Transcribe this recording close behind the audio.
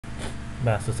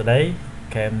បាទសួស្តី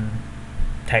Cam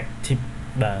Tech Tip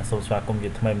បាទសូមស្វាគមន៍ជា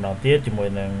ថ្មីម្ដងទៀតជាមួយ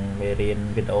នឹងមេរៀន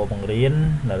វីដេអូបង្រៀន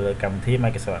នៅលើកម្មវិធី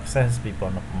Microsoft Access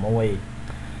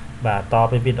 2016បាទត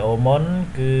ទៅវីដេអូមុន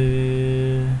គឺ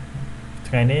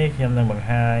ថ្ងៃនេះខ្ញុំនឹងបង្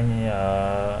ហាញ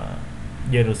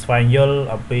យើងនឹងស្វែងយល់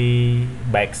អំពី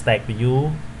Backstage View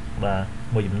បាទ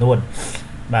មួយចំនួន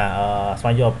បាទស្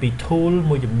វែងយល់អំពី tool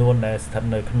មួយចំនួនដែលស្ថិត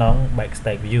នៅក្នុង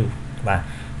Backstage View បាទ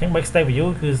អញ្ចឹង Backstage View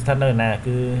គឺស្ថិតនៅណា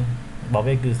គឺបើ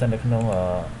វាគឺស្ថិតនៅក្នុង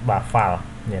បាទ file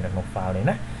នេះនៅក្នុង file នេះ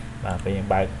ណាបាទពេលយើង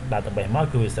បើក database មក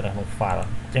គឺវាស្ថិតនៅក្នុង file អ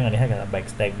ញ្ចឹងអានេះហៅថា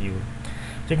Backstage View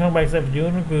អញ្ចឹងក្នុង Backstage View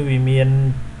នោះគឺវាមាន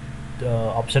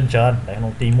option ច្រើនតែក្នុ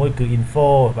ងទី1គឺ info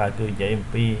បាទគឺនិយាយអំ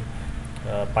ពី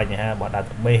បញ្ហារបស់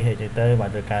database អញ្ចឹងទៅបាទ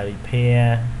ត្រូវការ repair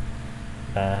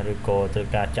ឬក៏ត្រូវ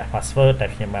ការចាក់ password តែ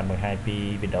ខ្ញុំបានបង្ហាញពី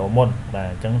វីដេអូមុនបាទ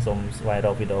អញ្ចឹងសូមស្វែងរ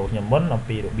កវីដេអូខ្ញុំមុនអំ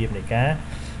ពីរបៀបនៃការ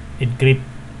encrypt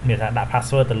មានថាដាក់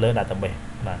password ទៅលើ database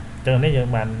បាទអញ្ចឹងនេះយើង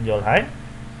បានយល់ហើយ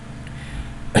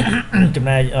ចំ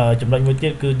ណែកចំណុចមួយទៀ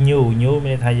តគឺ new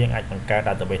មានន័យថាយើងអាចបង្កើត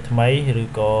database ថ្មីឬ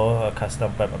ក៏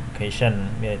custom web application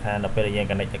មានន័យថានៅពេលដែលយើង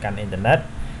connect ទៅកាន់ internet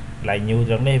កន្លែង new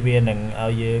ត្រង់នេះវានឹងឲ្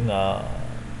យយើង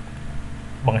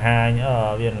បង្ហាញ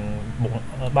វានឹង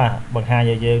បាទបង្ហាញ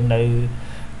ឲ្យយើងនៅ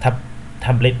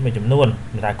template មួយចំនួន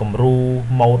មានថាគំរូ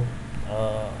mode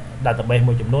database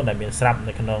មួយចំនួនដែលមានស្រាប់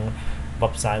នៅក្នុង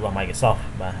website របស់ Microsoft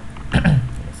បាទ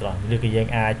ឬក៏យើង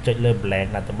អាចចុចលើ blank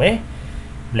database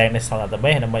ដើ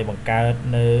ម្បីបង្កើត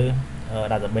នៅ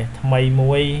database ថ្មី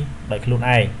មួយដោយខ្លួន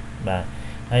ឯងបាទ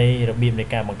ហើយរបៀបនៃ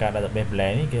ការបង្កើត database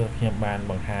blank នេះគឺខ្ញុំបាន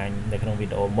បង្ហាញនៅក្នុងវី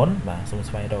ដេអូមុនបាទសូម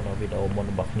ស្វែងរកនៅវីដេអូមុន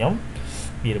របស់ខ្ញុំ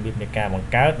ពីរបៀបនៃការបង្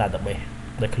កើត database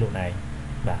ដោយខ្លួនឯង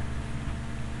បាទ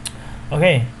អូ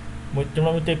ខេមួយចំណុ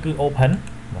ចមួយទៀតគឺ open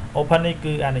បាទ open នេះ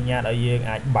គឺអនុញ្ញាតឲ្យយើង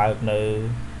អាចបើកនៅ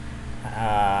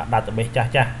database ចា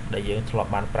ស់ដែលយើងធ្លាប់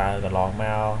បានប្រើកន្លងម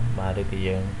កបាទឬក៏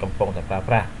យើងកំពុងតែប្រើ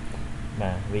ប្រាស់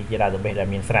បាទវាជា database ដែល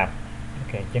មានស្រាប់អូ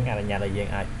ខេអញ្ចឹងអនុញ្ញាតឲ្យយើង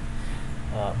អាច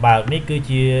បើកនេះគឺ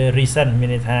ជា recent មាន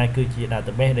ន័យថាគឺជា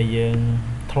database ដែលយើង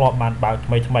ធ្លាប់បានបើក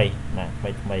ថ្មីបាទថ្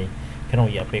មីក្នុង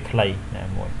រយៈពេលខ្លីណា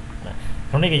មួយ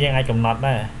ក្នុងនេះក៏យើងអាចកំណត់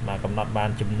ដែរបាទកំណត់បាន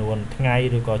ចំនួនថ្ងៃ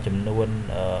ឬក៏ចំនួន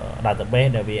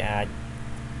database ដែលវាអាច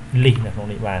list នៅក្នុង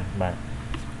នេះបានបាទ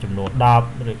ចំនួន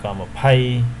10ឬក៏20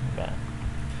បាទ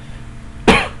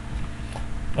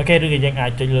អូខេឬក៏យើងអា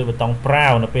ចចុចលើប៊ូតុង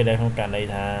browse នៅពេលដែលក្នុងករណី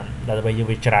ថា database យើង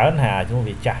វាច្រើនហើយchúng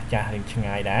វាចាស់រៀងឆ្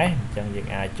ងាយដែរអញ្ចឹងយើង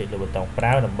អាចចុចលើប៊ូតុង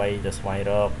browse ដើម្បីទៅស្វែង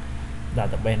រក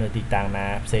database នៅទីតាំងណា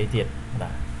ផ្សេងទៀត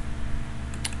បាទ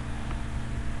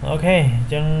អូខេអ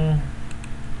ញ្ចឹង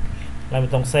ឡើង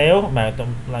ប៊ូតុង save បាទ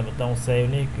ឡើងប៊ូតុង save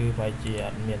នេះគឺប្រហែលជាអ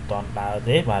ត់មានតន់ដើរ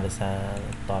ទេបាទដោយសារ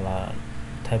តឡា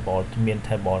table មាន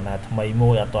table ណាថ្មី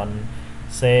មួយអត់តន់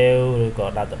save ឬក៏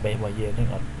database របស់យើងនឹង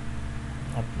អត់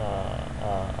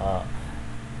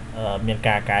មាន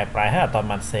ការកែប្រែហើយអត់តន់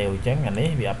បាន save អញ្ចឹងអានេះ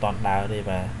វាអត់តន់ដើរទេ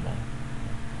បាទ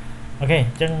អូខេអ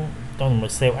ញ្ចឹងតោះម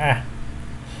ក save as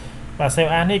បាទ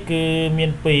save as នេះគឺមា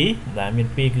ន2បាទមាន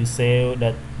2គឺ save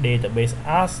database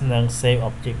as និង save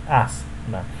object as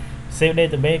បាទ save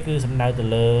database គឺសំដៅទៅ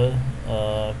លើ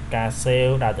ការ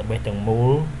save database ទាំងមូ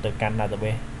លទៅកាន់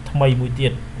database ថ្មីមួយទៀ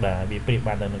តបាទវាប្រៀប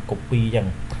បានទៅនឹង copy អញ្ចឹង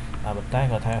ប៉ុន្តែ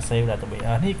គាត់ថា save database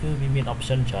នេះគឺវាមាន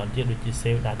option ច្រើនទៀតដូចជា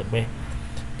save database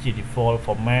ជា default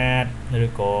format ឬ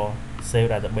ក៏ save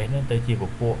database ហ្នឹងទៅជាព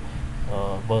ពួក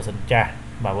version ចាស់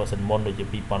បាទ version មុនដូចជា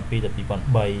2002ទៅ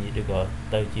2003ឬក៏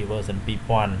ទៅជា version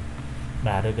 2000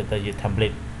បាទឬក៏ទៅជា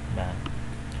template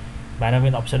បាទនៅមា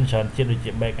ន option ច្រើនទៀតដូច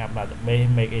ជា backup database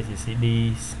make accd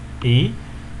e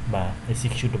បាទ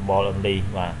executable only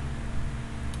បាទ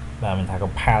មានថា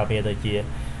compile វាទៅជា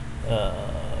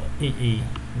EE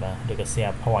បាទឬក៏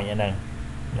share point ហ្នឹង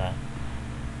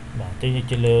បាទចុច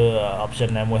ទៅលើ option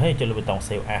ណាមួយហើយចុចលើប៊ូតុង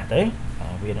save as ទៅ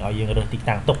វានឹងឲ្យយើងរើសទី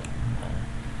តាំងទុក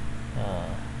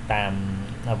តាម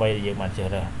អ្វីដែលយើងបានជ្រើស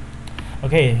រើសអូ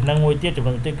ខេនិងមួយទៀតចំ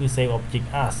ណុចទៀតគឺ save object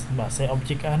as បាទ save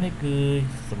object as នេះគឺ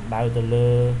សំដៅទៅលើ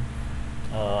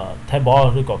table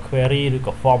ឬក៏ query ឬ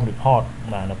ក៏ form report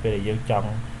បាទនៅពេលដែលយើងចង់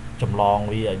ចម្លង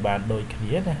វាឲ្យបានដូចគ្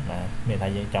នាណាបាទមានថា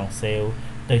យើងចង់ save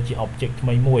ទៅជា object ថ្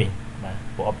មីមួយបាទ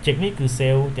ព្រោះ object នេះគឺ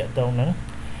save តាក់ទងនឹង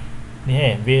នេះហេ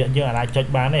វាយើងអាចចុច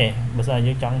បានទេបើសិន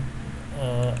យើងចង់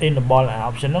enable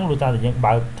option ហ្នឹងលុះតើយើង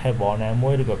បើក table ណាមួ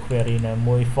យឬក៏ query ណា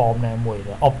មួយ form ណាមួយ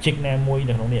ឬ object ណាមួយ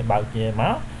នៅក្នុងនេះបើកជាម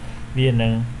កវានឹ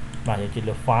ងបាទយើងចុច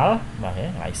លើ file បាទ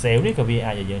ហើយ save នេះក៏វា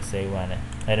អាចឲ្យយើង save បានដែរ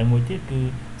ហើយនឹងមួយទៀតគឺ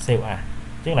save as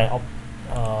អញ្ចឹងឡើយ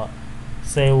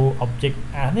save object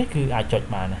as នេះគឺអាចចុច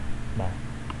បានណាបាទ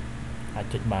អាច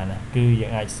ចុចបានណាគឺយើ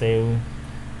ងអាច save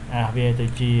as វាទៅ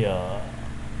ជា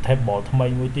table ថ្មី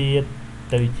មួយទៀត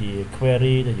ទៅជា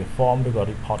query ទៅជា form ឬក៏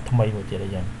report ថ្មីមួយទៀតអី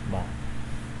ចឹងបាទ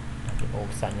អូ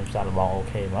សាច់ខ្ញុំសាកល្បងអូ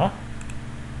ខេមក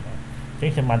ចឹ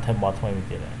ងខ្ញុំបាន table ថ្មីមួយ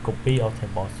ទៀត copy of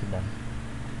table student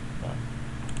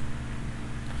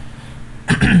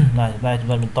បាទតែចំ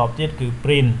ណុចបន្តទៀតគឺ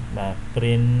print បាទ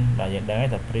print បាទយើងដឹងហើ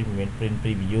យថា print មាន print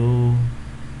preview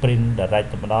print direct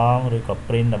តែម្ដងឬក៏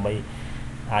print ដើម្បី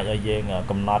អាចឲ្យយើង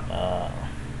កំណត់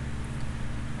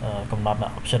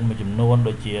option មួយចំនួន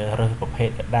ដូចជារើសប្រភេទ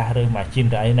กระดาษរើស margin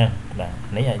ទៅអីហ្នឹងបាទ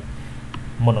នេះ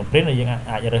មុននឹង print យើង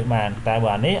អាចរើសបានតែបើ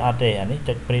អានេះអត់ទេអានេះ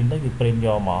ចុច print ទៅគឺ print យ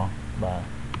កមកបាទ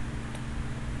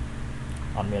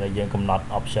អត់មានឲ្យយើងកំណត់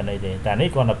option អីទេតែនេះ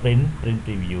គ្រាន់តែ print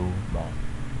preview បាទ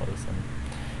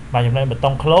បាទចំណុចប៊ូតុ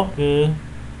ង close គឺ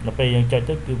នៅពេលយើងចុច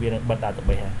ទៅគឺវានឹងបិទ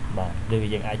database ហើយបាទឬ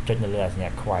យើងអាចចុចនៅលើសញ្ញា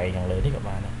ខ្វែងខាងលើនេះក៏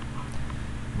បានដែរ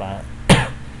បាទ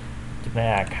ចំណែ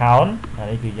ក account អា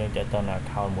នេះគឺយើងចុចទៅនៅ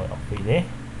account មួយ Office ទេ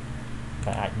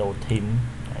បាទអាចដូរ theme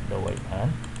អាចដូរអីបាន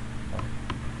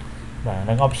បាទ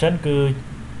និង option គឺ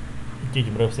ជាជ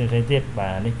ម្រើសផ្សេងៗទៀតបា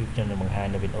ទនេះគឺខ្ញុំនឹងបង្ហាញ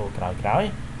នៅវីដេអូក្រោយៗបា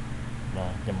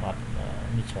ទខ្ញុំអត់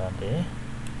នេះច្រើនទេ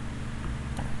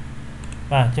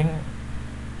បាទអញ្ចឹង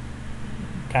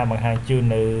ការបង្ហាញជូន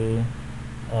នៅ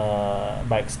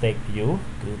Backstage View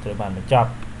គឺត្រូវបានបញ្ចប់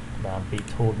បាទអំពី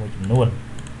tool មួយចំនួន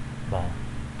បាទ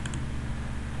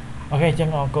អូខេអញ្ចឹង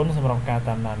អរគុណសម្រាប់ការ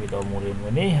តាមដានវីដេអូមួយរៀនមួ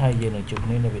យនេះហើយយើងនឹងជួបគ្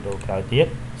នានៅវីដេអូក្រោយទៀត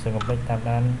សូមកុំភ្លេចតាម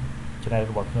ដាន channel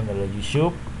របស់ខ្ញុំនៅលើ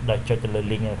YouTube ដោយចុចទៅលើ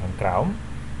link នៅខាងក្រោម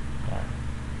បាទ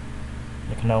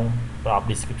នៅក្នុង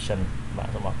description បាទ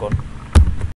សូមអរគុណ